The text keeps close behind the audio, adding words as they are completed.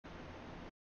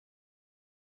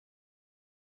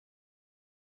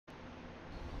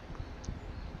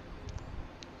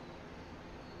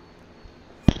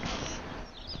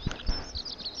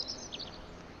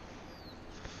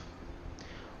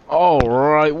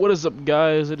Alright, what is up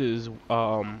guys? It is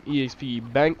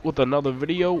EXP Bank with another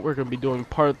video. We're going to be doing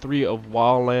part 3 of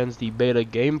Wildlands, the beta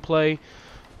gameplay.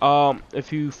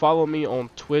 If you follow me on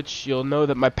Twitch, you'll know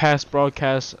that my past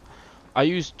broadcasts, I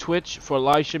use Twitch for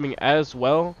live streaming as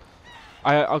well.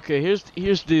 Okay, here's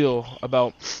the deal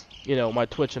about, my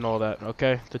Twitch and all that,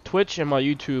 okay? The Twitch and my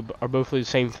YouTube are both the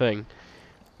same thing.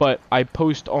 But I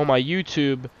post on my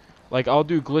YouTube, like I'll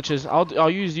do glitches. I'll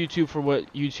use YouTube for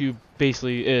what YouTube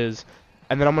basically is,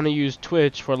 and then I'm gonna use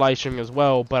Twitch for live streaming as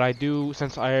well. But I do,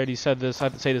 since I already said this, I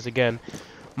have to say this again.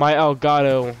 My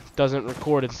Elgato doesn't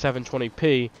record in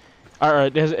 720p, or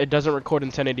it doesn't record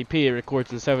in 1080p. It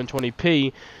records in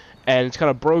 720p, and it's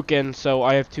kind of broken, so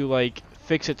I have to like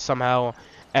fix it somehow.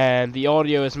 And the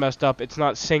audio is messed up. It's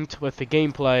not synced with the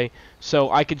gameplay,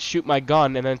 so I could shoot my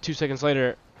gun, and then 2 seconds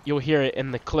later, you'll hear it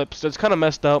in the clip. So it's kind of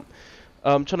messed up.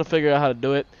 I'm trying to figure out how to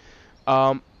do it.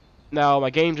 Now my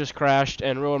game just crashed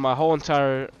and ruined my whole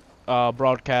entire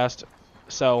broadcast.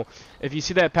 So if you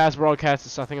see that past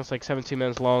broadcast, I think it's like 17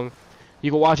 minutes long.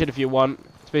 You can watch it if you want.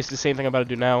 It's basically the same thing I'm about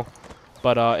to do now,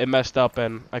 but it messed up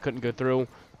and I couldn't go through.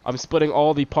 I'm splitting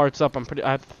all the parts up.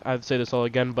 I have to say this all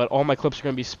again, but all my clips are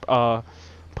gonna be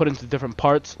put into different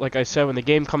parts. Like I said, when the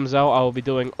game comes out, I will be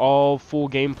doing all full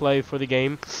gameplay for the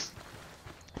game.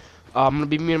 I'm gonna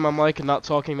be muting my mic and not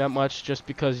talking that much, just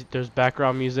because there's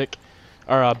background music,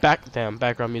 or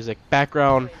background music,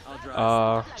 background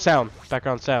sound.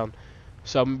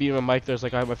 So I'm gonna be muting my mic. There's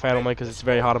like I have my fan on mic because it's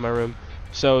very hot in my room.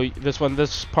 So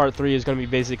this part 3 is gonna be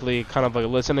basically kind of a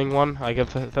listening one. I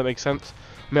guess if that makes sense.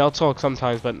 I mean, I'll talk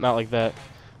sometimes, but not like that.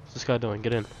 What's this guy doing?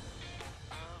 Get in.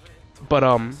 But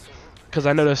because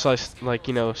I notice I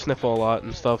sniffle a lot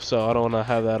and stuff, so I don't want to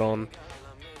have that on.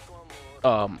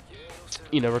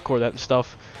 Record that and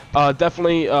stuff.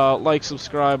 Definitely like,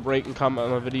 subscribe, rate, and comment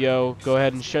on the video. Go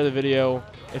ahead and share the video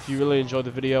if you really enjoyed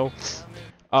the video.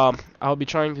 I'll be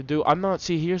trying to do.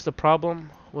 See, here's the problem.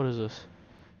 What is this?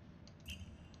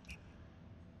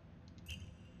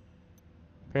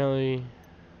 Apparently.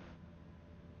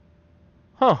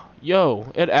 Huh.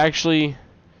 Yo, it actually.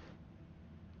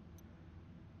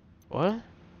 What?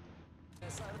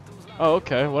 Oh,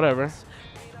 okay. Whatever.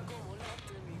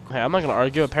 Hey, I'm not gonna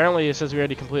argue. Apparently, it says we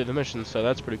already completed the mission, so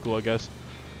that's pretty cool, I guess.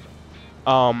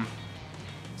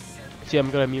 See, I'm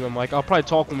gonna mute my mic. I'll probably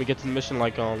talk when we get to the mission,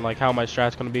 like on like how my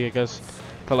strat's gonna be, I guess.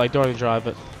 But like during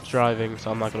driving,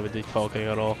 so I'm not gonna be talking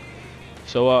at all.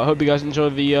 So I hope you guys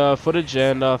enjoyed the footage,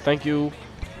 and thank you.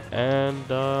 And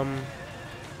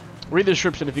read the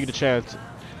description if you get a chance.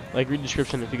 Like, read the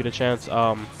description if you get a chance.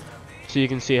 So you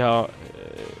can see how.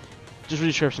 Just read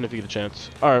the description if you get a chance.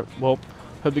 All right. Well.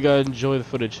 Hope you guys enjoy the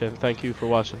footage, and thank you for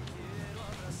watching.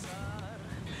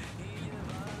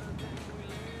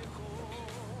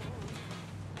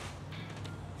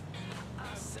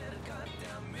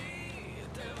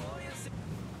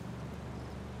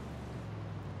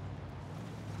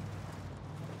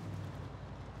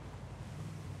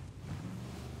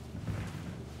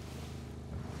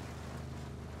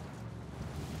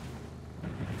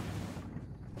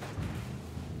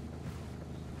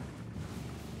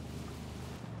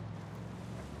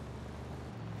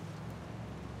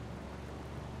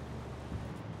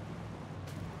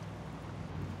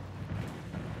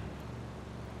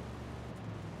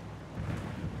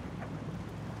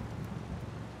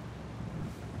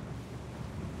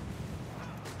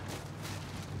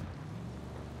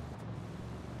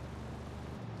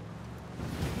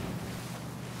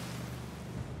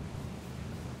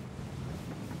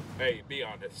 Hey, be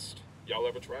honest. Y'all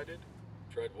ever tried it?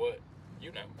 Tried what?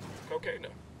 You know. Cocaine? No.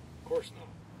 Of course not.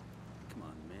 Come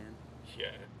on, man.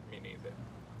 Yeah, me neither.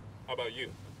 How about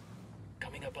you?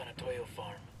 Coming up on a Toyo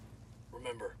farm.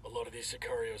 Remember, a lot of these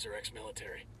Sicarios are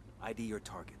ex-military. ID your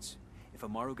targets. If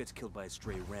Amaru gets killed by a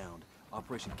stray round,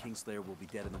 Operation Kingslayer will be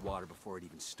dead in the water before it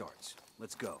even starts.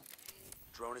 Let's go.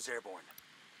 Drone is airborne.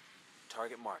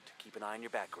 Target marked. Keep an eye on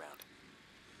your background.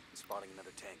 I'm spotting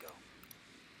another Tango.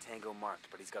 Tango marked,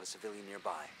 but he's got a civilian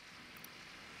nearby.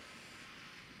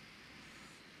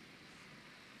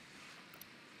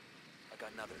 I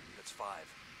got another. That's 5.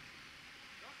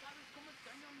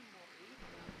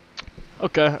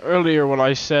 Okay. Earlier when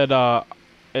I said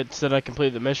it said I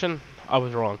completed the mission, I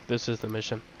was wrong. This is the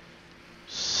mission.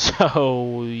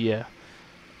 So yeah.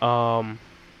 I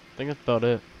think that's about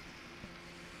it.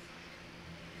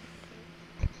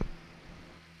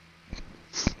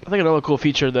 I think another cool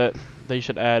feature that they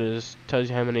should add is tells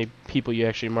you how many people you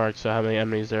actually marked, so how many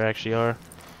enemies there actually are.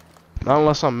 Not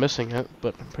unless I'm missing it,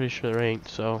 but I'm pretty sure there ain't,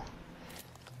 so.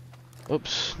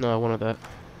 Oops, no, I wanted that.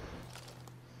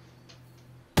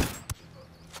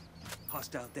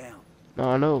 Hostile down. No,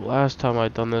 I know last time I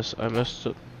done this, I missed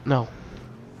it. No.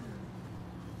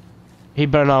 He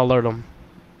better not alert him.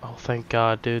 Oh, thank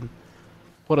God, dude.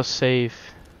 What a save.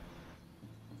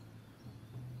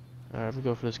 Alright, let me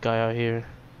go for this guy out here.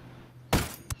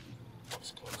 That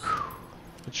was close.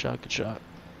 Good shot, good shot.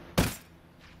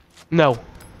 No.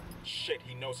 Shit,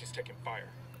 he knows he's taking fire.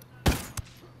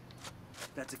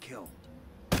 That's a kill.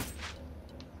 Do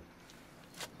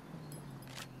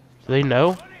they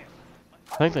know?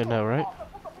 I think they know, right?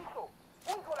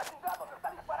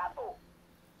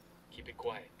 Keep it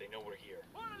quiet. They know we're here.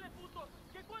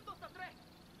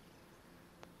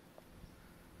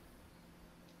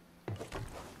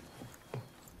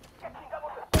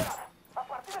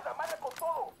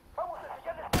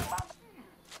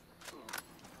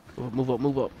 Move up,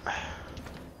 move up.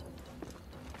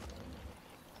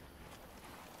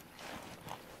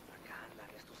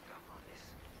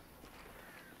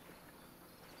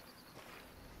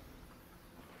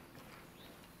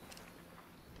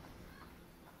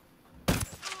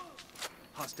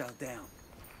 Hostile down.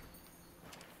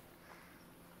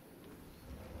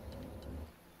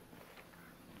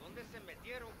 ¿Dónde se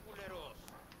metieron, culeros?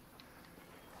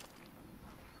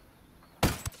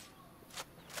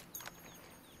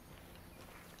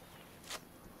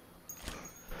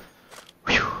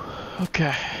 Whew.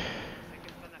 Okay. Sé que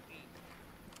están aquí.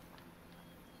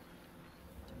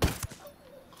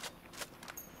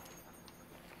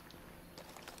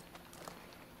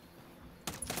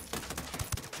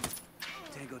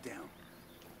 Tango down.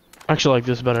 I actually like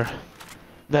this better.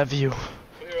 That view.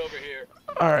 Clear over here.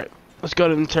 Alright, let's go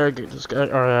to interrogate this guy,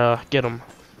 or get him.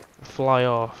 Fly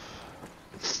off.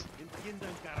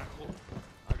 Entiendan, carajo.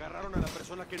 Agarraron a la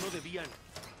persona que no debían.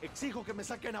 Exijo que me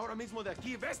saquen ahora mismo de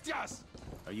aquí, bestias.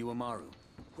 Are you Amaru?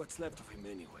 What's left of him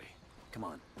anyway? Come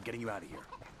on, I'm getting you out of here.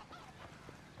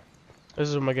 This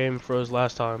is where my game froze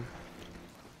last time.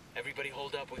 Everybody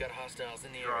hold up, we got hostiles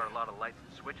in the There are area. a lot of lights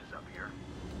and switches up here.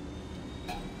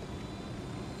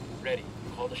 Ready,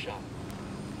 call the shot.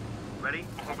 Ready?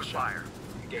 Open fire.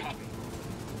 Engage me.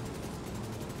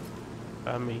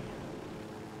 Me.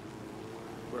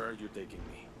 Where are you taking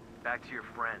me? Back to your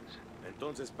friends.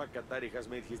 Entonces Pacatari has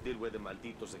made his deal with the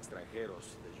malditos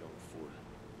extranjeros, the young fool.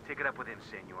 Take it up with him,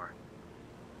 senor.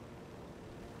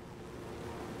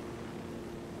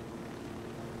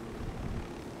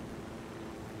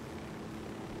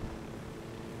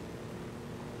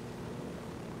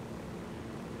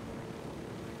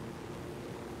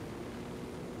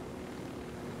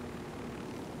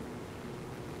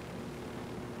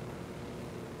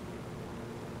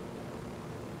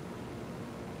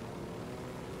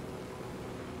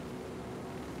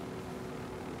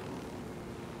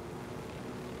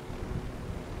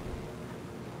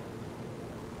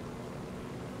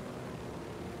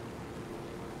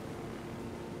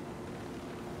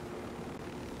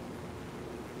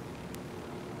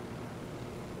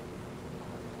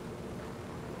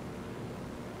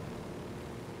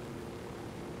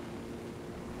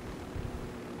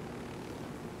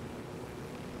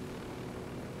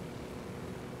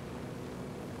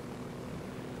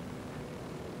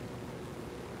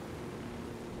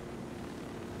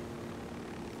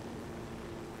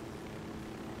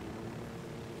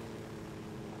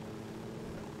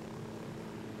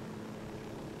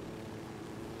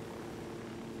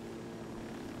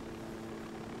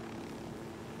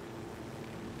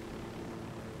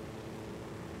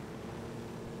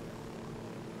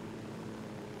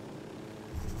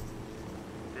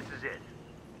 This is it.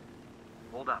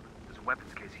 Hold up. There's a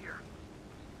weapons case here.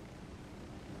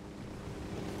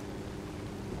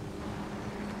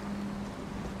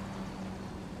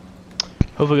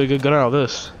 Hopefully, I get a good gun out of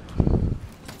this.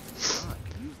 Ah, I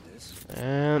can use this.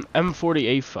 And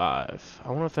M40A5. I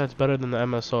wonder if that's better than the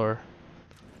MSR.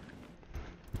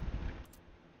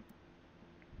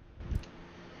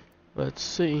 Let's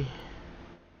see.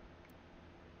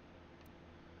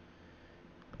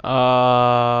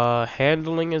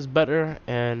 Handling is better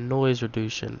and noise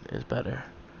reduction is better.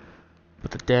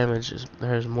 But the damage is,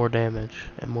 there's more damage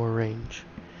and more range.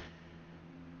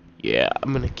 Yeah,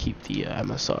 I'm gonna keep the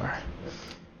MSR.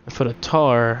 And for the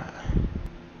TAR,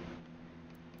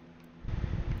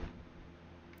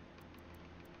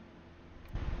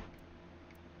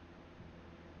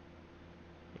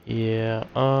 yeah,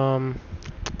 go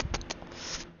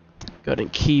ahead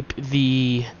and keep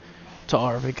the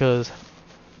TAR because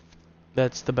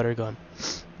that's the better gun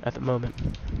at the moment.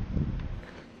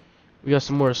 We got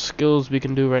some more skills we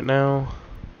can do right now.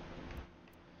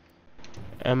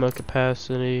 Ammo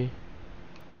capacity.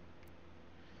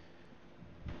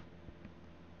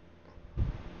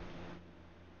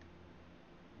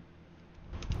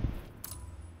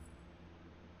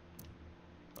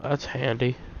 That's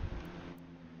handy.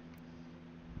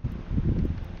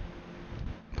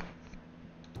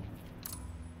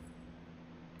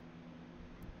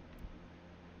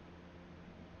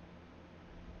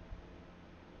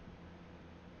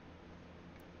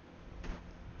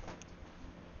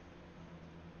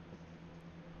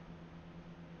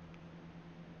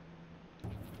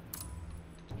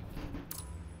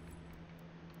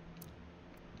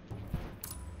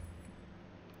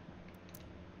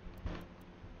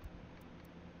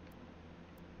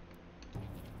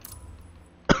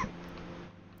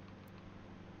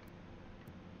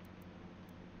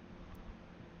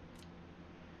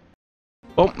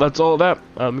 Oh, that's all of that.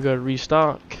 I'm gonna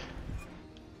restock.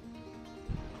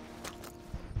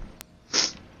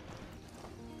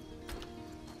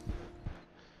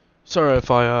 Sorry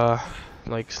if I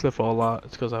like sniffle a lot.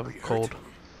 It's because I have a cold.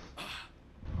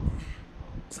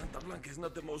 Santa Blanca is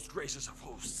not the most gracious of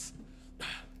hosts.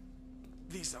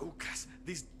 These Aucas,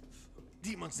 these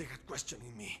demons, they had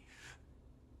questioning me.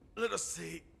 Let us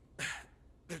say,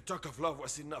 their talk of love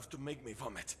was enough to make me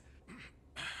vomit.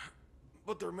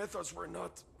 But their methods were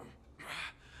not...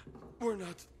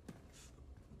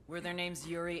 Were their names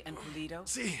Yuri and Polito?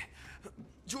 See,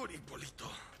 Yuri Polito.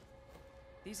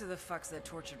 These are the fucks that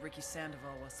tortured Ricky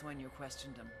Sandoval while Sueño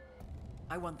questioned him.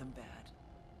 I want them bad.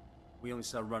 We only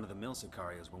saw run-of-the-mill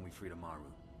Sicarios when we freed Amaru.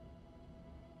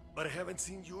 But I haven't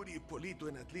seen Yuri and Polito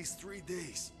in at least 3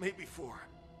 days, maybe 4.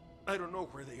 I don't know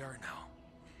where they are now.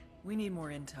 We need more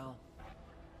intel.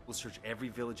 We'll search every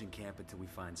village and camp until we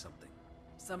find something.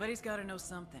 Somebody's gotta know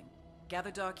something.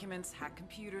 Gather documents, hack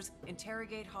computers,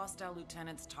 interrogate hostile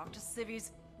lieutenants, talk to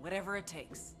civvies, whatever it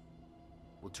takes.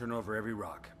 We'll turn over every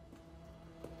rock.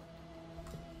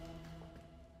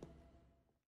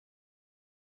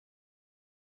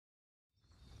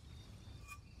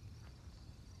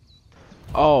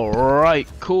 Alright,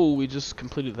 cool. We just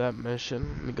completed that mission.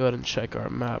 Let me go ahead and check our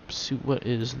map, see what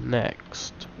is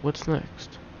next. What's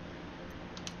next?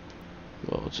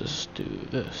 We'll just do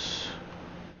this.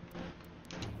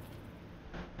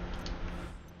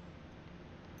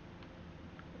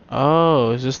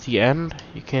 Oh, is this the end?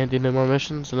 You can't do no more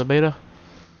missions in the beta?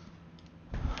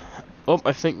 Oh,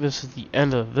 I think this is the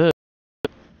end of this.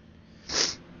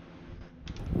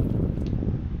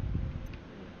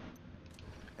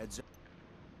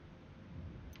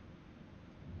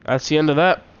 That's the end of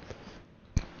that.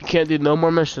 You can't do no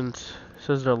more missions. It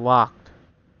says they're locked.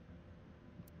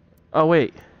 Oh,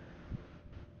 wait.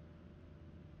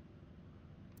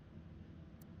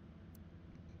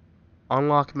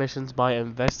 Unlock missions by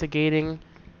investigating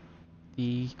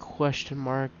the question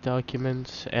mark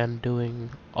documents and doing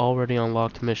already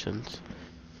unlocked missions.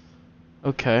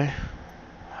 Okay.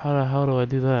 How the hell do I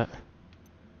do that?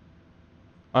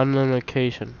 Unknown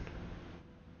location.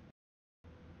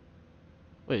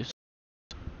 Wait.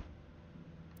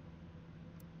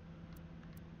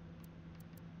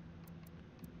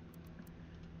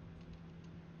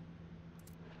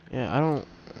 Yeah, I don't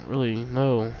really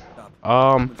know.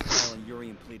 Yuri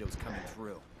and Polito's coming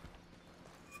through.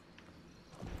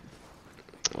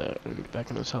 Let me get back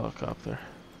in this helicopter.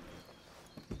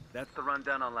 That's the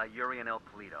rundown on La Yuri and El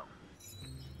Polito.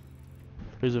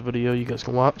 Here's a video you guys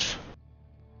can watch.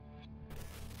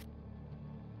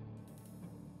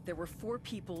 There were 4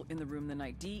 people in the room the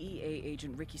night DEA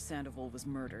agent Ricky Sandoval was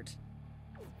murdered.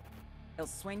 El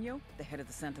Sueño, the head of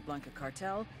the Santa Blanca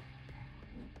cartel,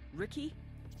 Ricky,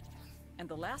 and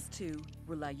the last 2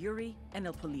 were La Yuri and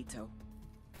El Polito.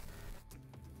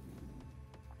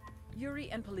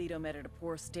 Yuri and Polito met at a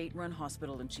poor state-run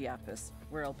hospital in Chiapas,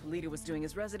 where El Polito was doing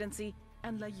his residency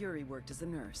and La Yuri worked as a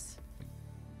nurse.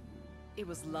 It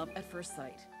was love at first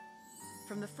sight.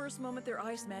 From the first moment their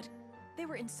eyes met, they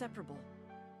were inseparable.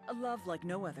 A love like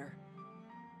no other.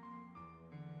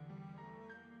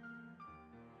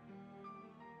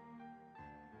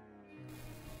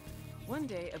 One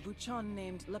day, a buchon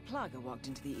named La Plaga walked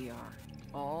into the ER,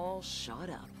 all shot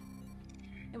up.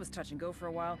 It was touch and go for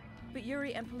a while, but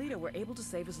Yuri and Polito were able to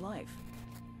save his life.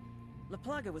 La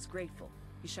Plaga was grateful.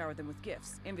 He showered them with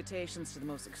gifts, invitations to the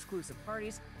most exclusive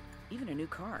parties, even a new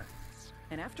car.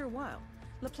 And after a while,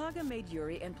 La Plaga made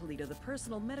Yuri and Polito the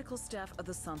personal medical staff of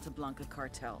the Santa Blanca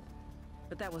cartel.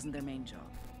 But that wasn't their main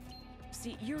job.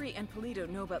 See, Yuri and Polito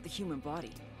know about the human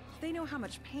body. They know how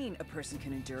much pain a person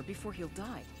can endure before he'll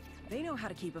die. They know how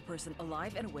to keep a person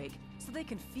alive and awake so they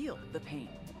can feel the pain.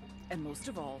 And most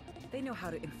of all, they know how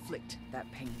to inflict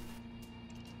that pain.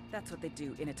 That's what they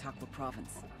do in Itaqua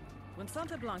province. When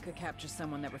Santa Blanca captures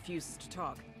someone that refuses to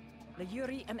talk, La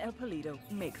Yuri and El Polito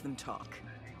make them talk.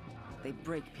 They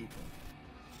break people.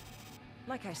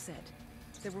 Like I said,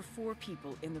 There were 4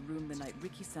 people in the room the night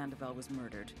Ricky Sandoval was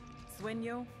murdered.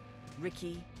 Sueño,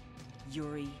 Ricky,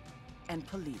 Yuri, and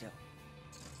Polito.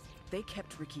 They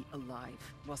kept Ricky alive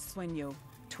while Sueño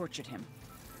tortured him.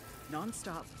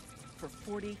 Non-stop for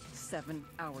 47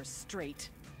 hours straight.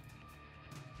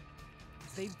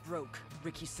 They broke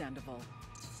Ricky Sandoval.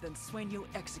 Then Sueño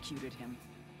executed him.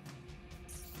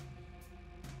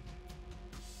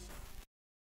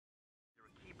 You're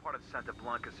a key part of Santa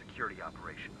Blanca's security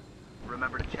operation.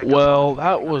 Remember to check Well,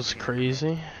 that was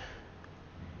crazy.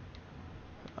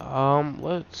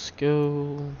 Let's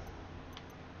go.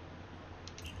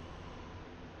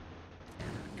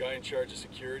 Guy in charge of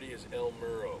security is El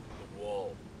Muro, the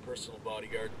Wall, personal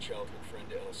bodyguard and childhood friend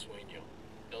to El Sueño.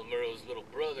 El Muro's little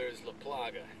brother is La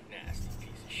Plaga, nasty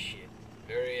piece of shit.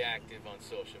 Very active on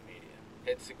social media.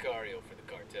 Head Sicario for the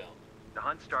cartel. The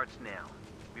hunt starts now.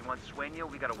 We want Sueño,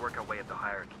 we gotta work our way up the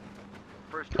hierarchy.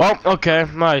 First, Oh, okay,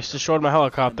 nice. Destroyed my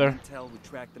helicopter. Intel, we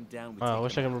track them down, we I take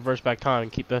wish I them could out. reverse back time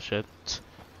and keep that shit.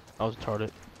 I was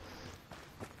retarded.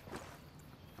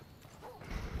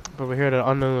 But we're here at an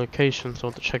unknown location, so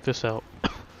I have to check this out.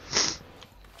 What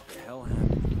the hell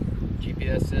happened?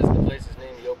 GPS says the place is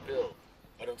named Yo Bill.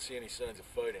 I don't see any signs of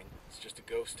fighting. It's just a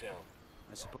ghost town.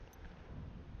 I suppose.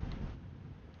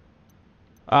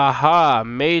 Aha,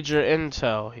 major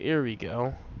intel. Here we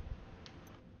go.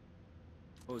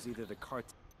 Suppose either the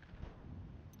cartel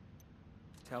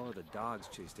or the dogs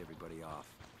chased everybody off.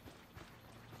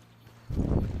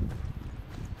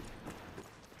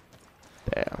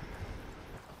 Damn.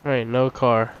 Alright, no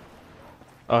car.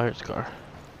 Oh, here's a car.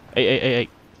 Hey.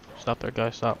 Stop there,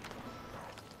 guys, stop.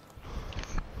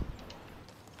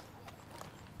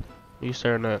 What are you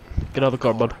staring at? Get out of the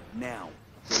car, bud. Now,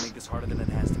 don't make this harder than it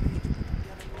has to be.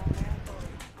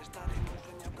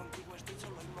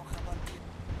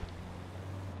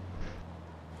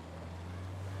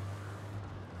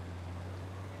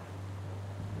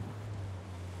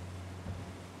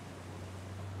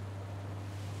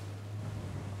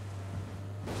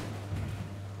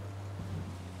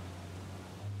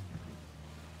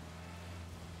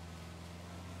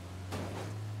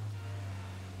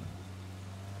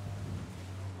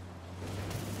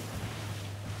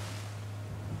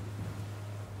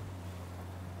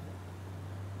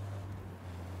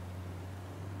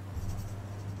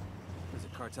 There's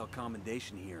a cartel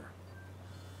commendation here.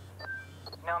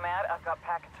 Nomad, I've got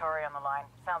Pt3 on the line.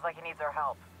 Sounds like he needs our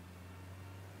help.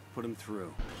 Put him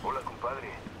through. Hold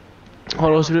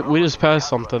on, we just passed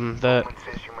something that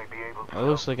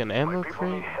looks like an ammo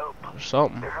crate or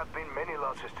something.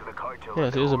 Yeah,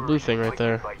 there's a blue thing right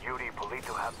there.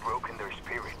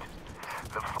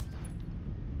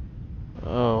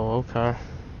 Oh, okay.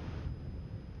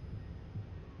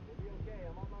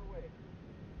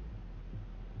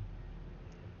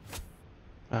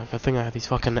 Good thing I have these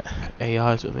fucking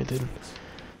AIs with me, dude.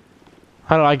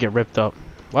 How did I get ripped up?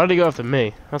 Why did he go after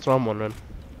me? That's what I'm wondering.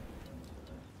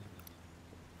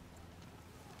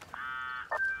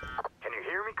 Can you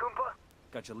hear me, compa?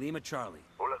 Got you, Lima Charlie.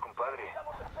 Hola, compadre.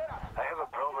 I have a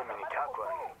problem in Itaqua.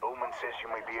 Bowman says you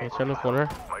may be Okay, able turn the to corner.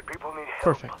 help. My people need help.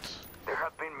 Perfect. There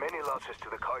have been many losses to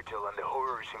the cartel, and the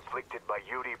horrors inflicted by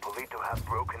Yuri Polito have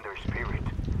broken their spirit.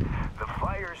 The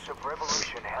fires of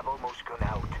revolution have almost gone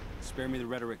out. Spare me the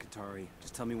rhetoric, Atari.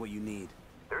 Just tell me what you need.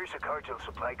 There is a cartel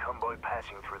supply convoy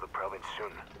passing through the province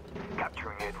soon.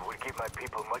 Capturing it would give my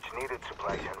people much-needed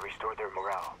supplies and restore their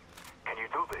morale. Can you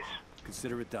do this?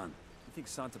 Consider it done. You think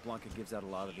Santa Blanca gives out a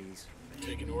lot of these?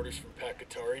 Taking orders from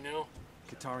Pt3 now?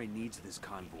 Qatari needs this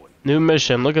convoy. New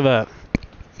mission, look at that.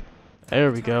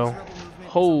 There we go.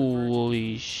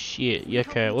 Holy shit. Yeah,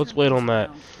 okay, let's wait on that.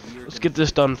 Let's get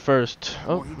this done first.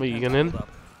 Oh, wait, you getting in?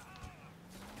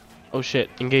 Oh shit,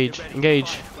 engage,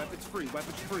 engage. Weapons free,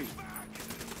 weapons free.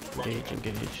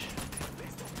 Engage.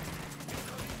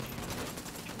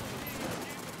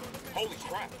 Holy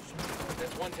crap!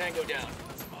 That's one tango down.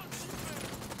 It's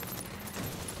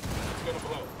gonna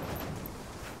blow.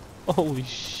 Holy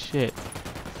shit.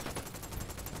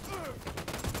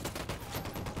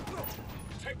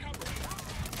 Take cover.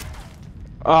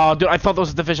 Oh, dude, I thought that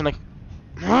was a division, like...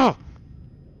 the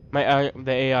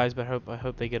AIs, but I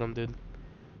hope they get them, dude.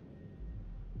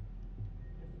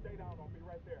 Stay down, I'll be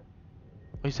right there.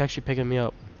 Oh, he's actually picking me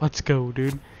up. Let's go,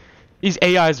 dude. These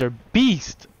AIs are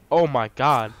beast. Oh my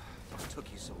god. What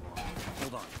took you so long?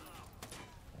 Hold on.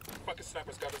 Fucking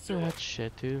sniper's got a Look at zero. that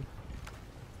shit, dude.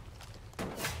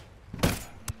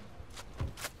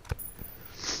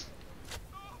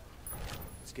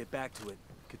 Let's get back to it.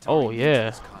 Qatari Oh needs yeah.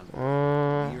 this convoy.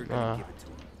 We're gonna give it to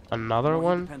him. Another The more he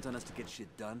one? depends on us to get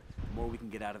shit done, the more we can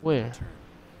get out of it Where? in return.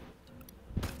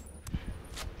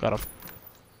 Got him.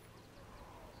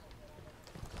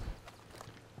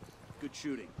 Good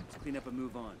shooting. Let's clean up and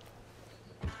move on.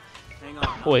 Hang on.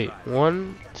 I'll Wait, drive.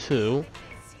 1, 2,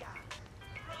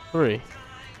 3.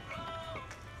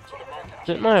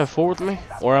 Didn't I have 4 with me?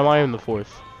 Or am I in the 4th?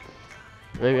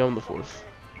 Maybe I'm the 4th.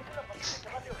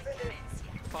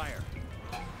 Fire.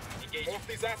 More of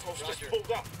these assholes just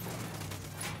pulled up.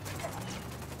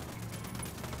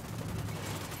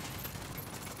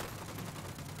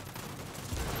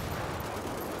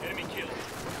 Enemy killed.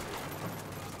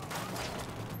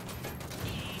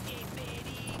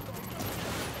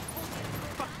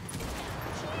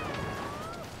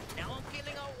 Now I'm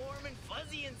feeling all warm and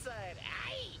fuzzy inside.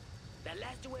 Aye! That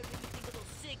last duet made me think of those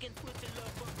sick and twisted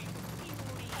love puppy.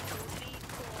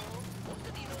 Most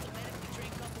of you know the medically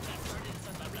trained couple got started in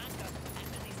Santa Blanca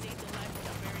after they saved the life of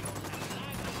their very own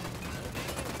Plaga.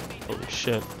 Holy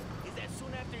shit. Is that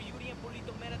soon after Yuri and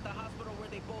Polito met at the hospital where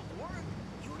they both worked,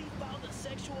 Yuri filed a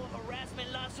sexual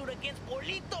harassment lawsuit against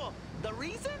Polito. The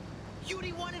reason?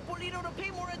 Yuri wanted Polito to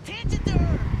pay more attention to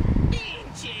her.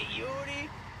 Pinche Yuri.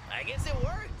 I guess it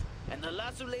worked. And the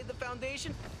lawsuit laid the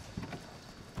foundation.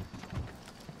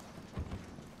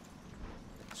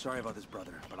 Sorry about this,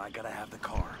 brother, but I gotta have the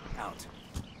car. Out.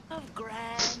 Of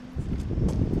grand.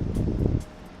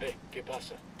 Hey, ¿qué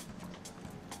pasa?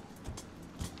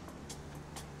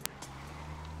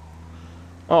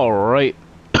 Alright.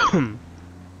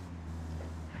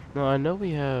 No, I know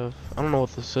we have... I don't know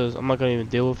what this is. I'm not gonna even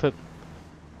deal with it.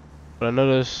 But I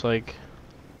noticed, like...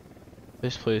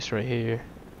 this place right here.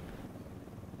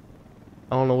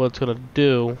 I don't know what it's gonna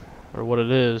do, or what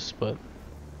it is, but...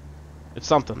 it's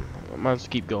something. I might just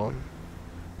keep going.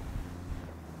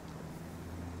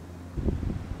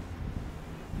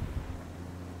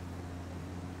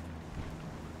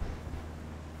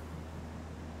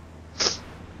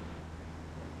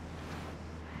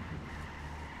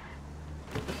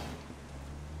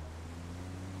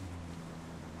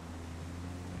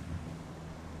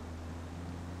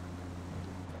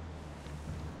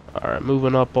 Alright,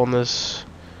 moving up on this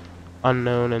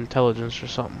unknown intelligence or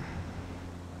something.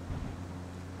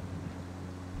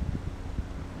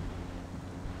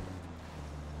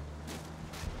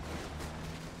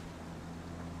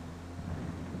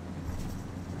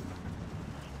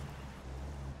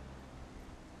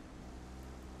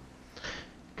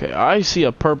 Okay, I see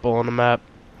a purple on the map.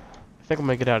 I think I'm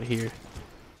gonna get out of here.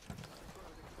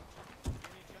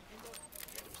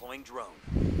 Deploying drone.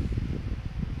 We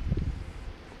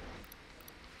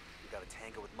got a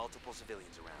tango with multiple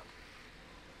civilians around.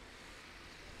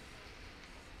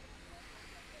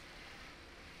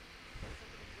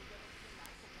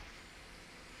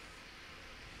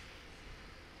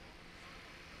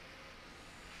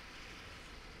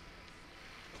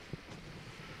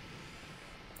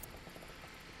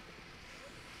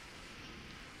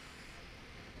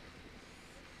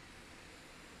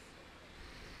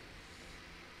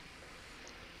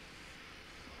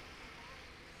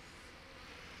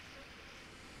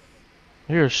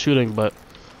 I hear shooting, but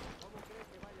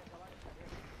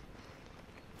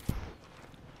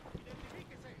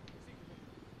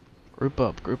group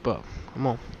up, group up. Come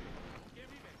on.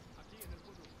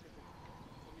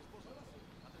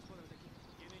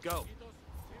 Go.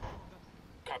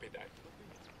 Copy that.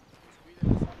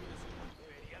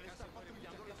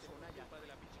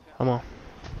 Come on.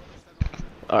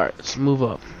 Alright, let's move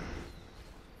up.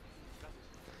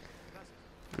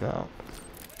 Now.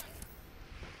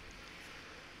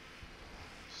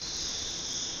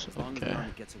 As long as Okay. the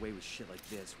army gets away with shit like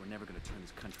this, we're never gonna turn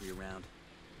this country around.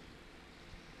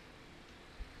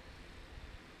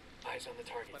 Eyes on the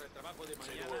target.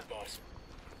 Say the word, boss.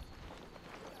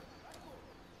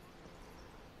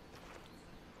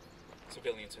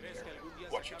 Civilians in the area.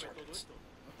 Watch your targets.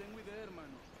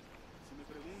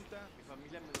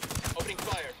 Opening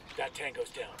fire. That tango's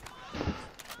down.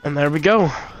 And there we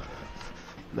go.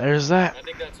 There's that. I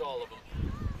think that's all of them.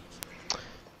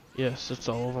 Yes, that's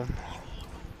all of them.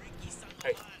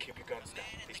 Hey, keep your guns down.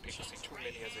 These people see too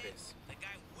many as it is. The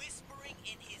guy whispering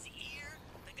in his ear.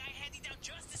 The guy handing down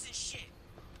justice and shit.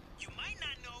 You might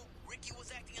not know Ricky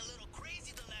was acting a little crazy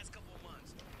the last couple of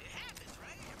months. It happens,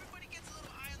 right? Everybody gets a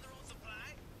little high on their own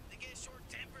supply. They get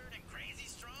short-tempered and crazy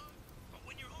strong. But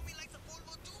when your homie likes a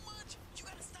polvo too much, you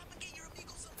gotta stop and get your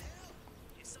amigo some help.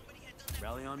 If somebody had done that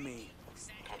Rally on me.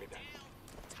 Copy that.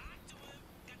 talk to him,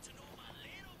 got to know him a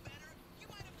little better, you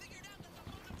might have figured out that the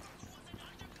motherfucker was an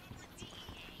undercover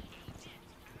DEA agent.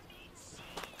 I mean, shit.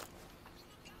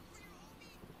 Look out for your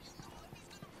homie. You know if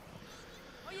he's gonna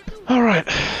Alright,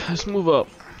 let's move up.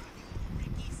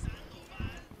 Ricky Sandoval.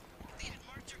 If they had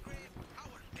marked your grave, I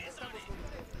would piss on it.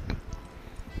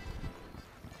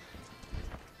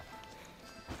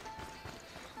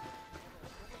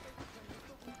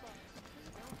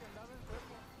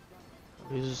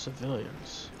 These are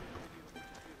civilians.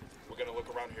 We're gonna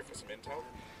look around here for some intel.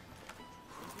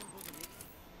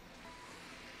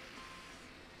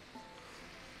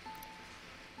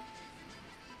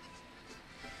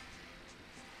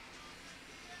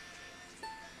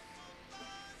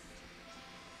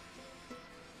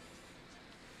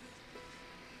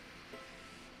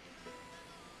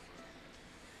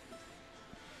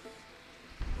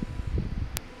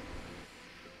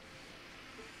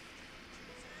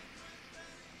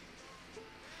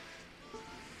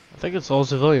 I think it's all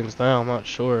civilians now, I'm not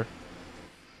sure.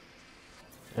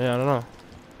 Yeah, I don't know.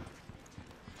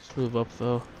 Let's move up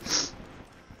though.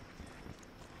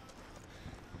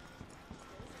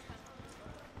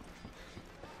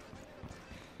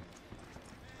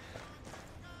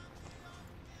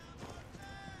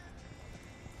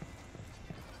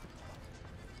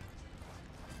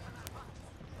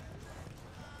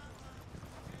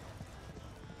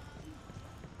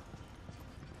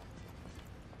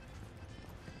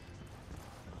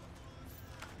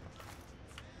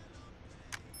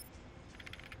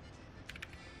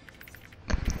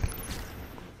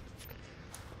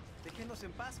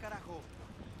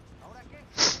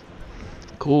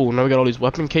 Cool, now we got all these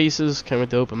weapon cases. Can't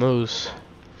wait to open those.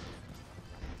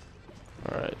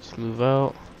 Alright, let's move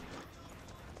out.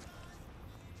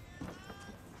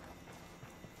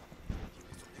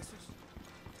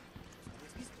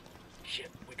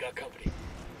 Shit, we got company.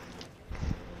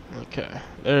 Okay,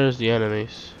 there's the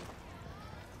enemies.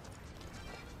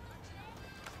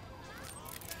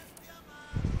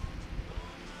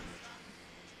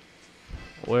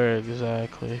 Where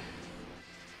exactly?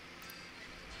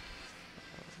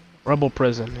 Rebel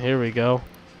prison, here we go.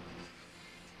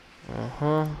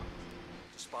 Uh-huh.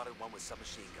 Spotted one with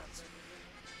submachine guns.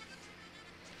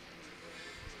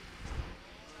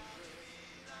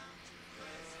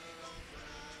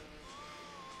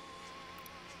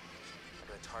 I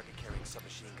got a target carrying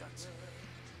submachine guns.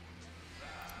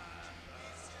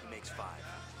 He makes 5.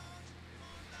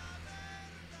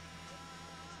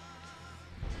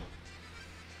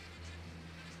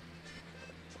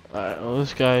 Alright, well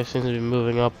this guy seems to be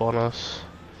moving up on us.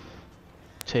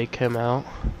 Take him out.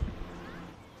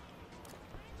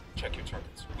 Check your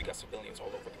targets. We got civilians all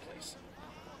over the place.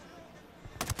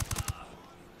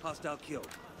 Hostile killed.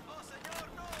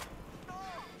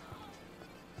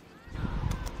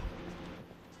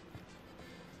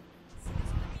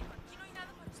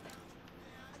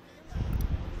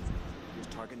 Here's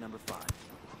target number 5.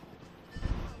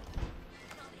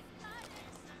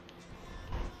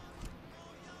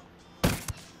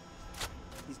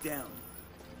 He's down.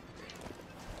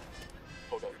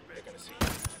 Hold up, they're gonna see you.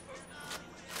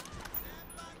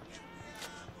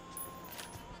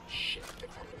 Shit, they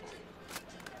found the body.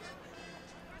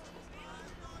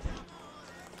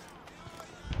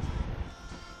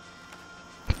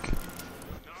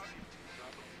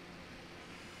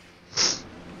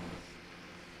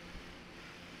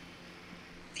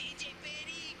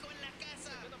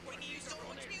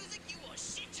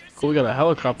 Cool, we got a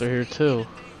helicopter here too.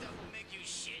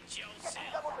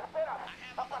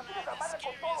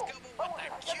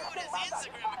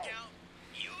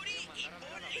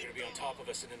 They're gonna be on top of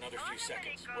us in another few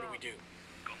seconds. What do we do?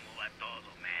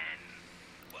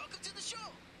 Welcome to the show.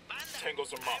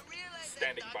 Tangos are marked.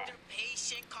 Standing by.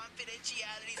 Patient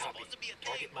confidentiality is Copy. supposed to be a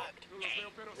Target thing. marked. Hey,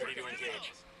 Ready to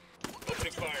engage. what can Opening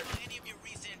you tell fire. about any of your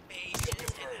recent patients and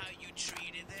Confirmed. how you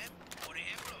treated them? Por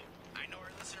ejemplo, I know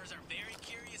our listeners are very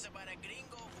curious about a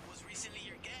gringo who was recently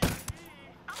your guest.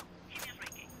 Oh, it is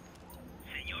Ricky.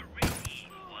 Senor Ricky,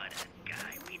 what a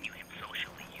guy. We knew him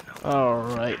socially, you know.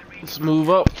 Alright, let's move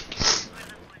up.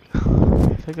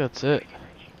 I think that's it.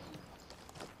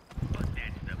 But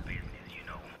that's the business, you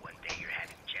know. One day you're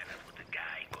having chelas with a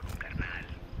guy con un carnal.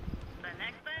 The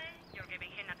next day, you're giving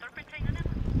him a turpentine on him.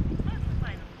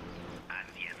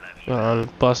 Así es la vida. Gonna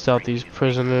bust out these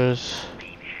prisoners.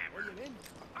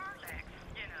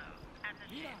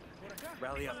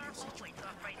 Rally up.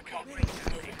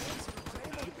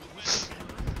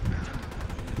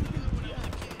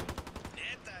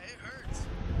 Neta, it hurts.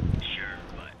 Sure,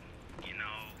 but, you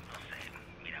know, no sé.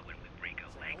 Mira, when we break a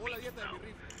leg, people know.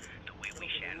 The way we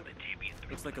shatter the tibia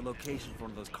through. Looks like a location for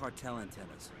one of those cartel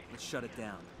antennas. Let's shut it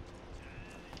down.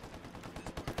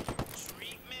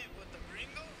 Treatment with the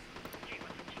gringo?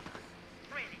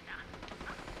 Really not.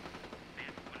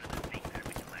 That's one of the things I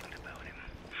really liked about him.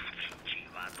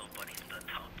 Chivato, but he's the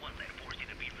top one that forced you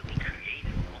to be really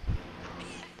creative.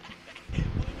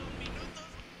 Buenos minutos.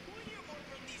 We'll hear more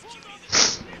from these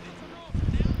cuties in a minute. Now,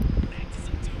 back to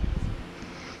some tunes.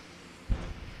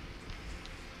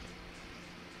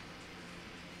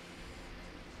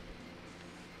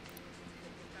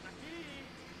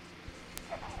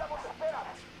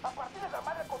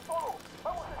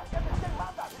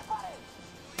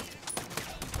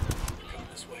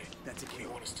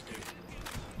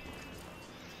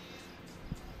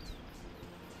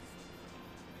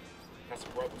 has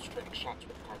some rebels trading shots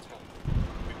with the cartel.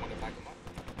 We want to back them up.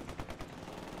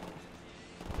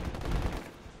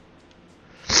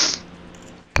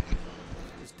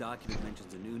 This document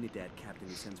mentions an Unidad captain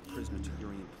who sends prisoners to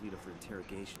Yuri and Polito for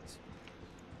interrogations.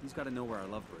 He's got to know where our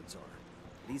lovebirds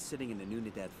are. He's sitting in an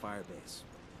Unidad firebase.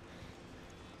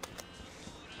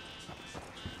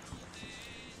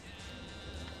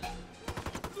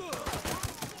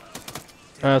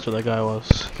 That's where that guy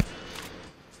was.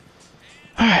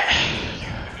 Alright.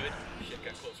 Good. Shit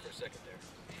got close for a second there.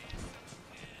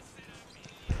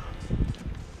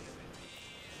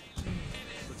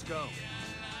 Let's go.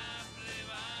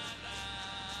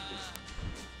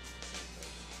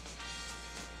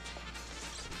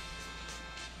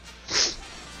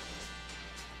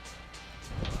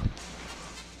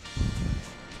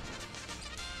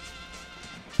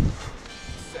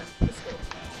 Set. Let's go.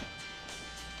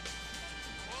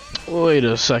 Wait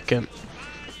a second.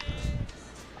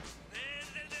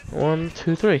 1,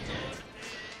 2, 3.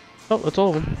 Oh, that's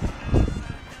all of them.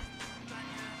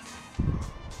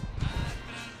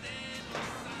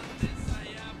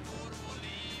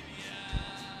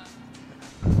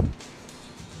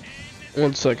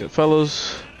 One second,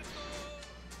 fellas.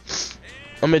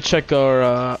 Let me check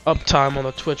our uptime on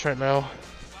the Twitch right now.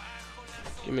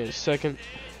 Give me a second.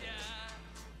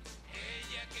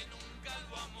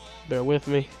 Bear with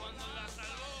me.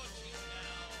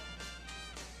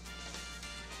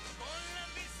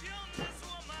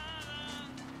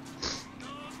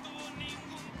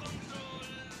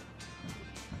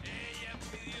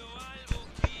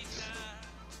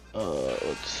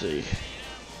 Let's see.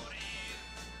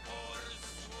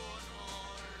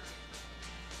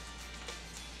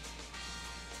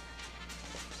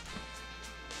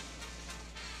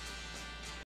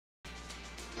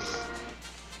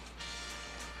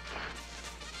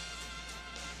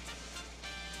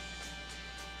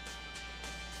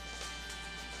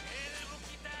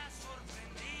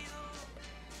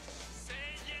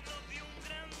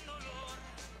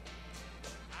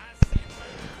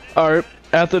 Alright,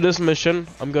 after this mission,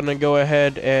 I'm gonna go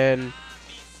ahead and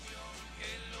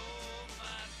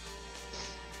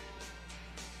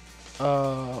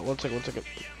one second.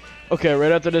 Okay,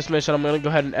 right after this mission, I'm gonna go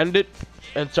ahead and end it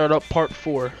and start up part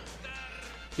 4.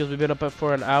 Because we've been up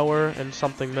for an hour and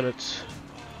something minutes.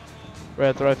 Right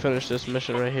after I finish this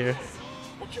mission right here.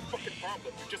 What's your fucking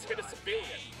problem? You just hit a civilian.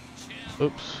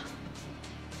 Oops.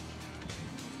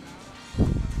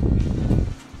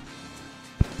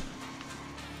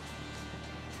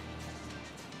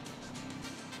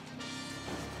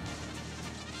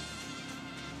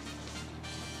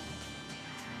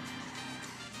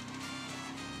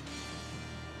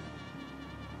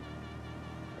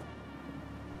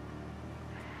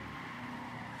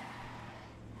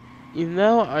 You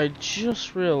know, I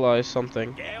just realized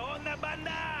something.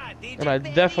 And I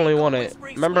definitely want it.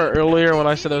 Remember earlier when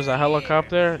I said there was a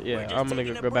helicopter? Yeah, I'm gonna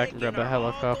go back and grab a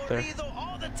helicopter.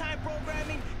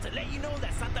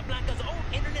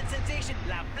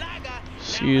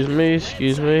 Excuse me.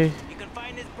 You can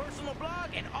find his personal blog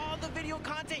and all the video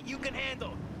content you can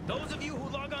handle. Those of you who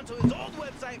log on to his old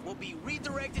website will be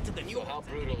redirected to the new. So how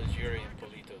brutal is Yuri and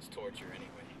Polito's torture anyway?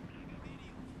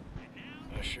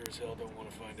 I sure as hell don't want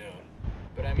to find out.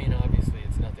 But I mean, obviously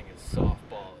it's nothing as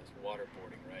softball as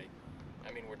waterboarding, right?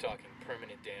 I mean, we're talking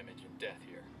permanent damage and death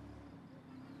here.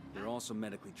 They're also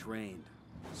medically trained,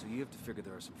 so you have to figure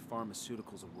there are some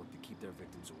pharmaceuticals at work to keep their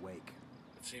victims awake.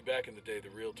 But see, back in the day,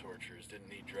 the real torturers didn't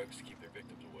need drugs to keep their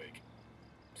victims awake.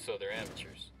 So they're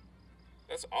amateurs.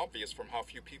 That's obvious from how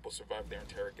few people survive their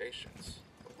interrogations.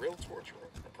 A real torturer,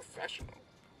 a professional.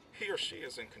 He or she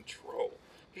is in control.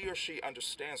 He or she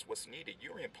understands what's needed.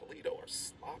 Yuri and Polito are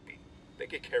sloppy. They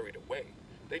get carried away.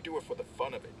 They do it for the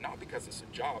fun of it, not because it's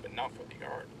a job and not for the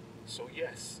art. So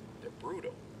yes, they're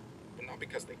brutal, but not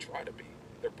because they try to be.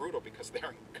 They're brutal because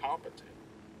they're incompetent.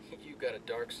 You got a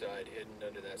dark side hidden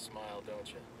under that smile, don't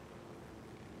you?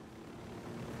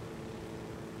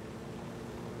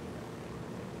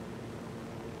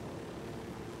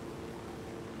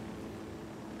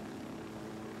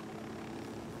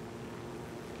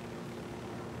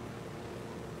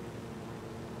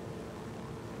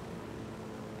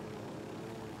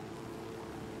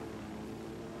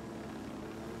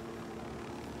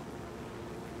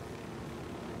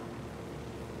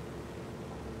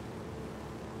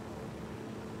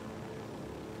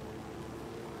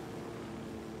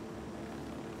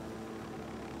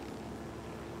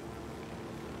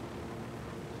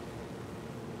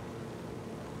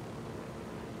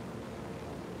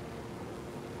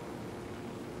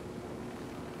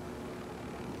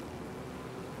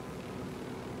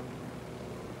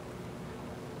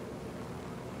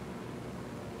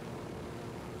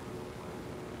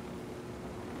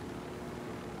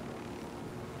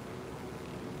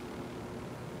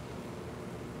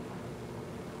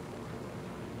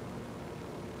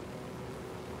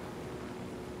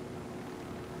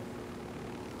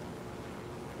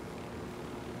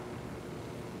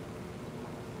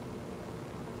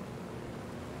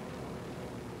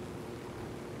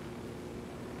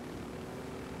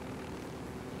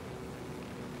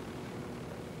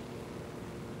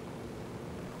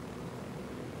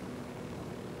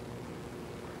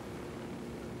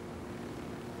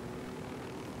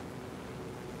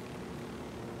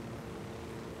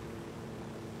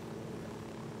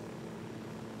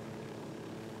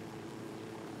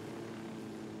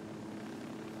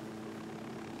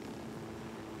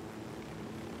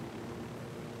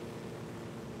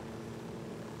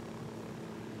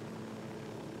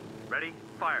 Ready?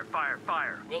 Fire, fire,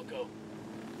 fire. Wilco.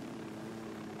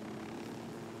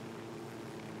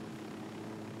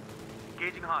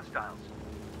 Engaging hostiles.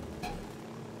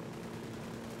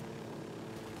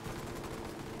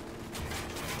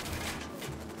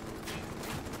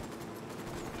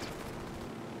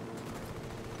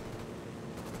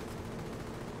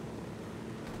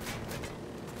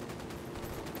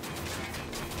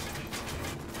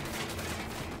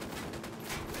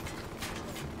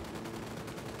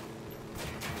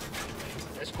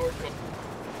 Escort co-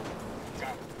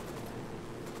 Got it.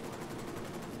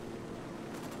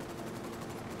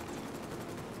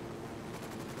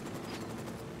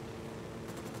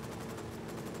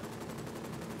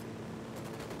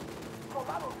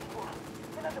 ¡Soldados vivos!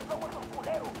 ¡Tienen de fuego esos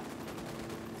culeros!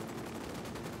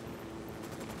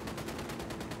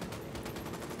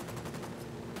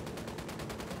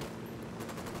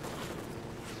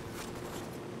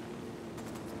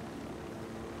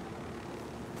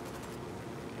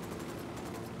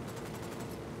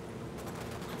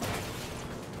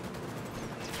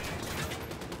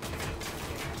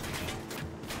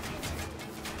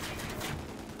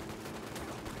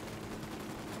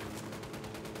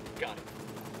 Got it.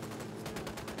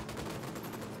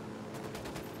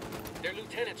 Their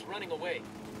lieutenant's running away.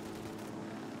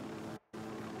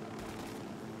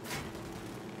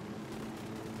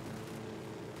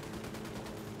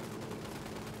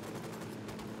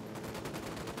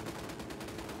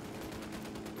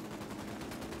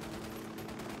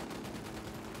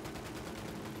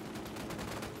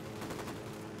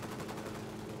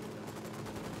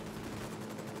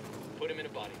 Put him in a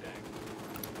body bag.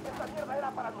 ¡Esa mierda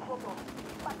era para nosotros!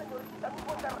 ¡Va, señorita, mi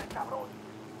buen R, cabrón!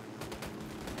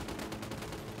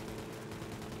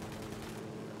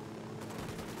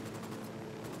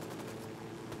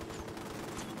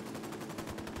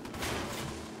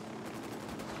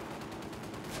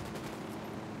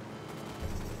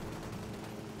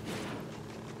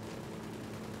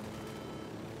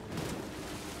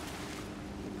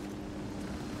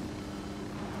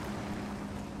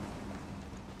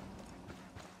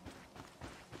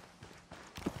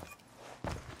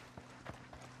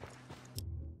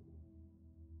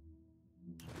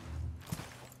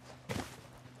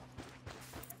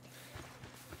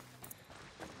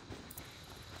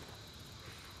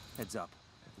 Heads up.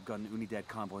 We've got an Unidad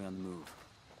convoy on the move.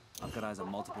 I've got eyes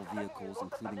on multiple vehicles,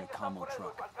 including a commo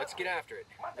truck. Let's get after it.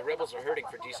 The rebels are hurting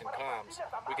for decent comms.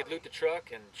 We could loot the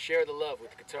truck and share the love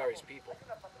with Qatari's people.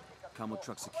 Commo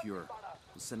truck secure.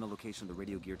 We'll send the location of the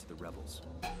radio gear to the rebels.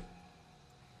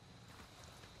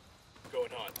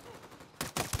 Going on.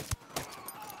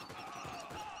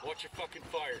 Watch your fucking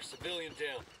fire. Civilian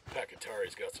down.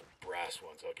 Qatari's got some brass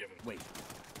ones. I'll give him. Wait.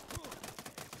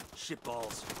 Shit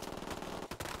balls.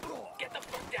 Get the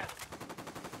fuck down.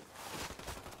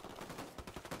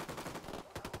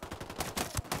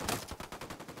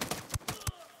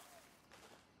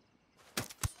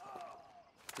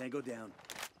 Tango down.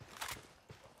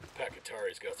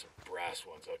 Qatari's got some brass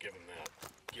ones. I'll give him that.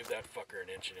 Give that fucker an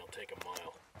inch and he'll take a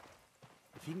mile.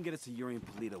 If he can get us to Yuri and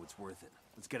Polito, it's worth it.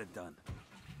 Let's get it done.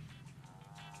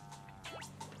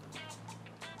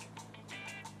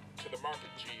 To the market,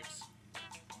 Jeeves.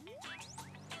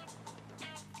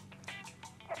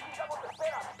 ¿Qué chingados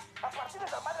esperas? ¡A partir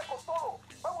de la madre con todo!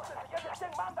 ¡Vamos a enseñarles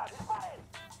quién manda! ¡Disparen!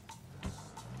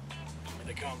 Here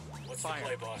they come. What's Fire. the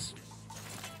play, boss?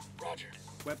 Roger.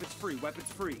 Weapons free,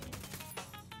 weapons free.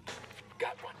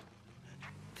 Got one.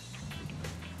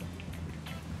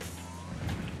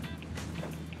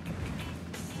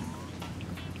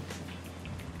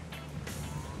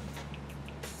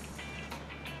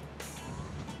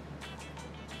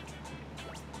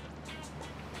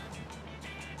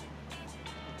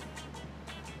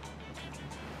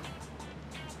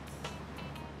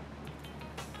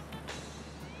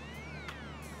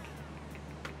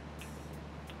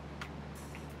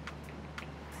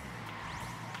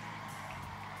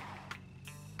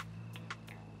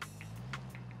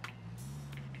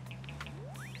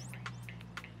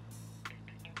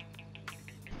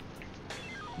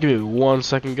 Give me 1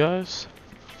 second, guys.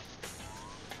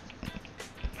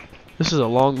 This is a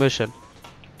long mission.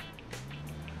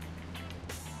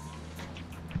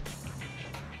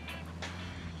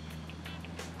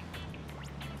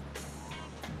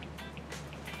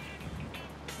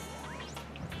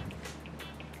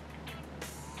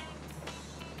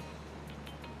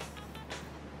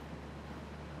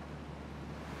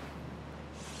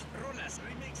 Rolas,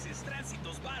 remixes,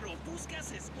 tránsitos, varo,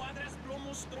 buscas, escuadras,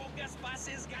 plomos, drogas,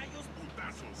 pases, gallos,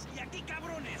 putazos. Y aquí,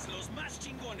 cabrones, los más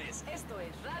chingones. Esto es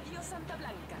Radio Santa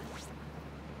Blanca.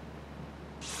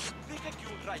 Deja que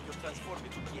un rayo transforme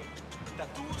tu piel.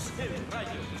 Tatús El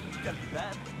Rayo.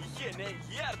 Calidad, higiene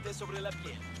y arte sobre la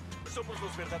piel. Somos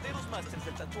los verdaderos másters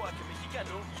del tatuaje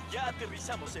mexicano y ya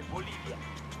aterrizamos en Bolivia.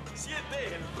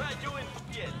 Siente el rayo en tu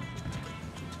piel.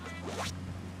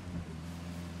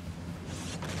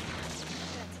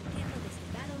 Transmitiendo desde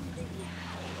Baron de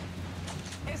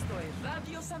Vieja. Esto es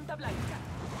Radio Santa Blanca.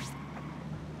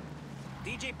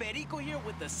 DJ Perico here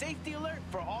with the safety alert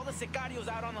for all the sicarios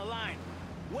out on the line.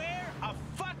 Wear a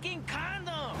fucking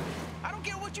condom! I don't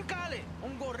care what you call it.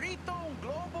 Un gorrito, un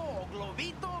globo, o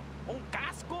globito, un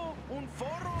casco, un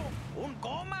forro, un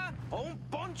goma, o un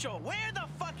poncho. Wear the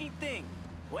fucking thing!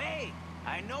 Wait,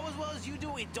 I know as well as you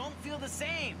do it don't feel the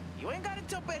same. You ain't gotta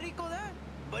tell Perico that.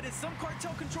 But in some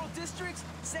cartel-controlled districts,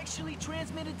 sexually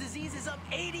transmitted disease is up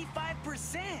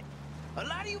 85%. A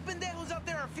lot of you pendejos out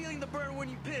there are feeling the burn when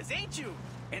you piss, ain't you?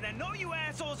 And I know you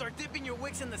assholes are dipping your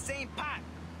wicks in the same pot.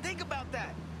 Think about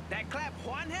that. That clap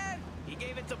Juan had, he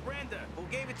gave it to Brenda, who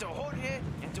gave it to Jorge,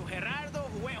 and to Gerardo,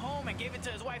 who went home and gave it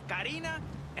to his wife Karina.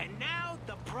 And now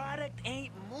the product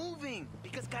ain't moving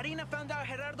because Karina found out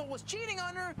Gerardo was cheating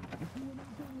on her.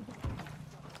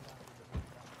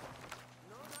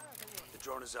 The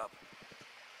drone is up.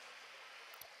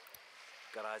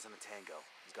 Got eyes on the Tango.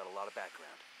 He's got a lot of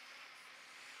background.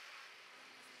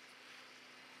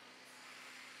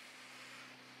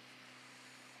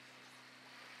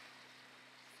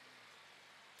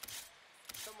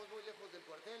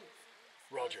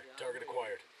 Roger, target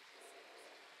acquired.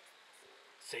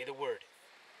 Say the word.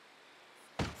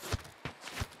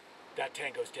 That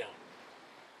Tango's down.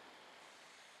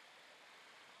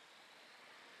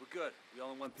 We're good. We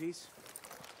all in one piece?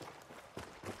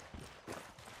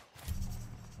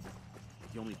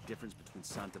 The only difference between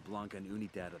Santa Blanca and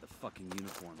Unidad are the fucking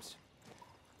uniforms.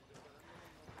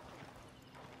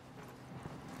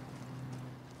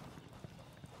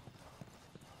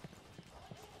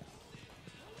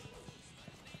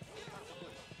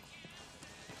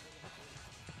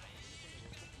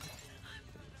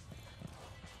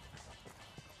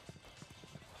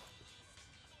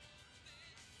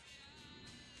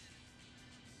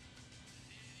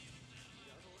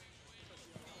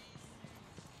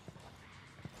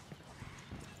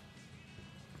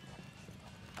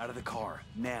 Out of the car,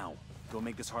 now. Don't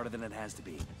make this harder than it has to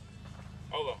be.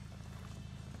 Hold on.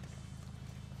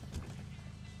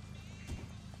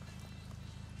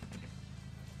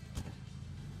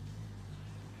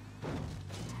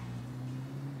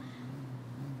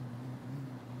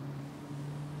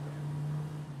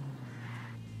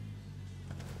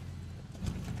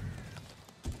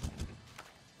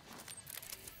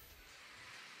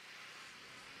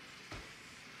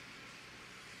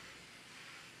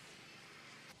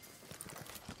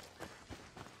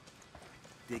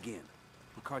 Dig in.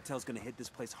 The cartel's gonna hit this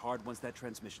place hard once that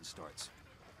transmission starts.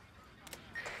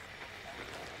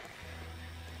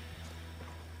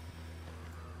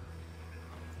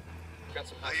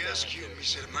 I ask you,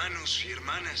 mis hermanos y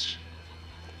hermanas,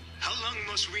 how long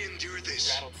must we endure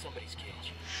this? Rattled somebody's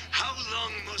cage. How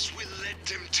long must we let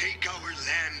them take our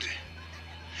land?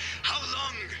 How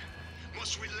long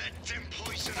must we let them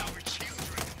poison our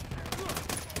children?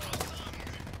 How long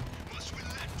must we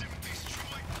let them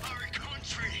destroy our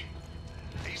country?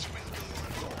 This will go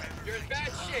on forever. You're in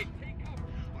bad shape. Take cover.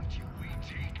 Until we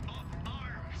take up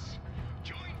arms,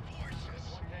 join forces,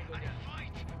 and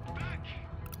fight back.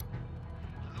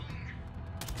 Alone.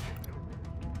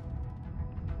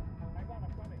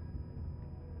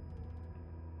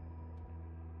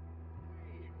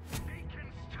 They can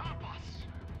stop us.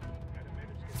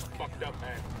 Fucked up,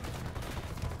 man.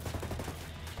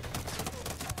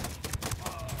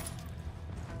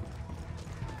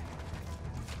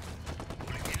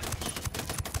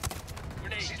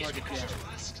 Grenade, target down.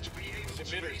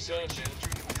 Submitter's done, man.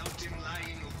 Without them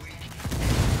lying awake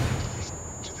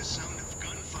to the sound of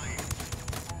gunfire.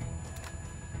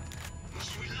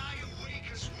 Must we lie awake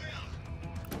as well?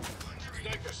 Wondering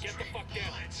Sniper, if get the fuck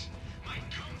down. bullets might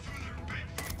come through their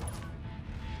bedroom.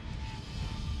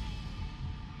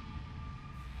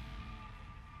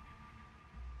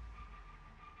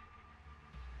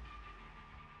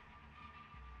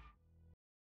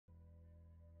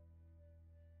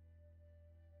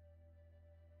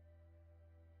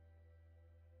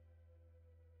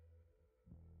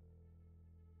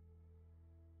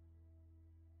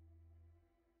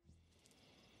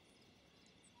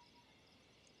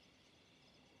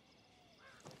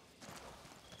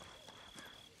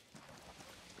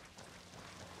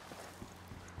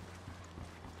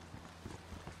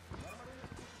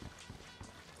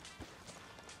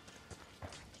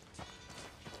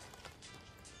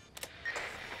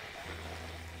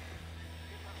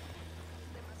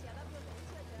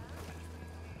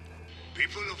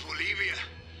 People of Bolivia,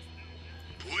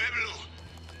 Pueblo,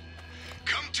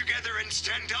 come together and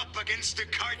stand up against the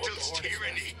cartel's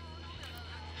tyranny.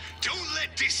 Don't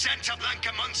let these Santa Blanca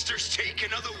monsters take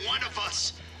another one of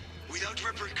us without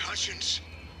repercussions.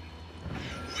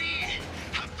 We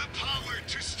have the power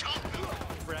to stop them.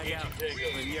 Frag out. We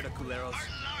Mierda, culeros. are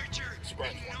larger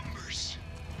in numbers,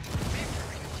 bigger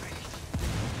in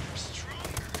faith,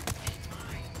 stronger in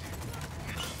mind.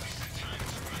 Now is the time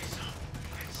to rise up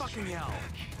and Fucking hell.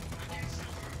 against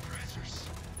our oppressors.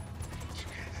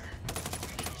 Together,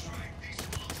 we can drive these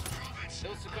false provinces.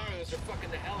 Those Sicarios are fucking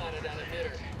the hell out of that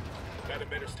emitter. That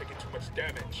emitter's taking too much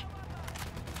damage.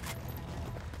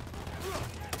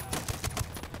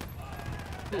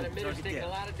 That emitter's taking a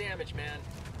lot of damage, man.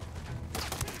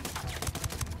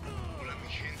 Hola, mi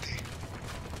gente.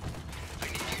 I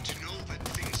need you to know that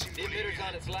things in The emitter's Bolivia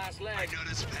on its last are leg. not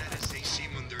as bad as they seem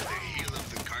under the heel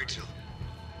of the cartel.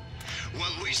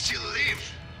 While we still live,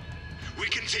 we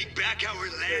can take back our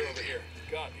Here, land. over here.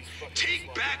 God, these fucking Take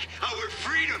slugs. back our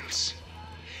freedoms.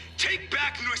 Take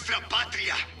back nuestra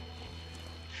patria.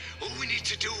 All we need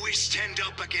to do is stand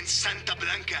up against Santa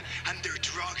Blanca and their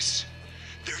drugs,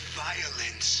 their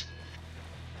violence.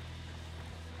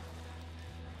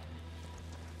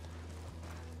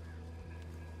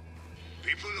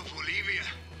 People of Bolivia,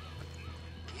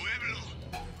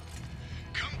 Pueblo,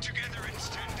 come together and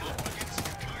stand up against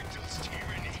the cartel's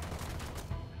tyranny.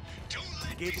 Don't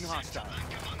let these Engaging Santa hostile.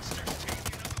 Blanca monsters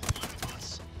take another one of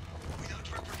us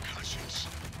without repercussions.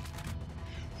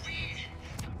 We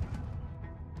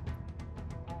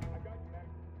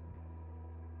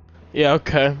Yeah,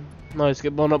 okay. Nice,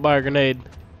 get blown up by a grenade.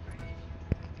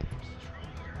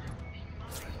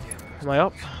 Am I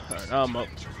up? Alright, now I'm up.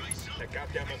 That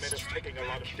goddamn emitter's taking a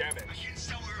lot of damage.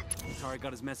 Atari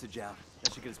got his message out.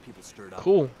 That should get his people stirred up.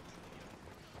 Cool.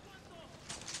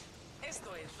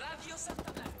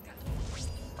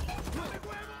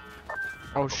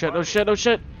 Oh shit, oh shit, oh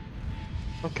shit!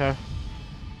 Okay.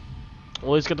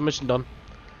 Well, let's get the mission done.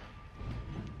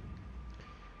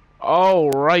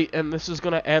 Alright, and this is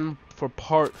gonna end for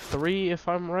part 3, if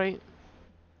I'm right.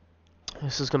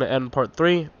 This is gonna end part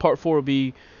 3. Part 4 will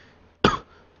be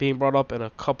being brought up in a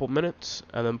couple minutes,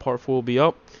 and then part 4 will be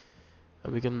up,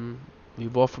 and we can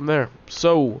move off from there.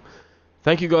 So,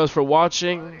 thank you guys for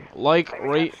watching. Like,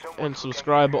 rate, and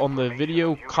subscribe on the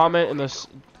video. Comment in the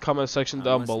comment section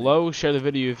down below. Share the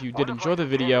video if you did enjoy the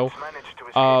video.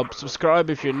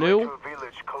 Subscribe if you're new.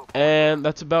 And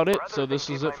that's about it. So this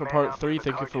is it for part 3.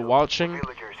 Thank you for watching.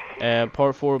 And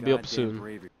part 4 will be up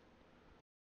soon.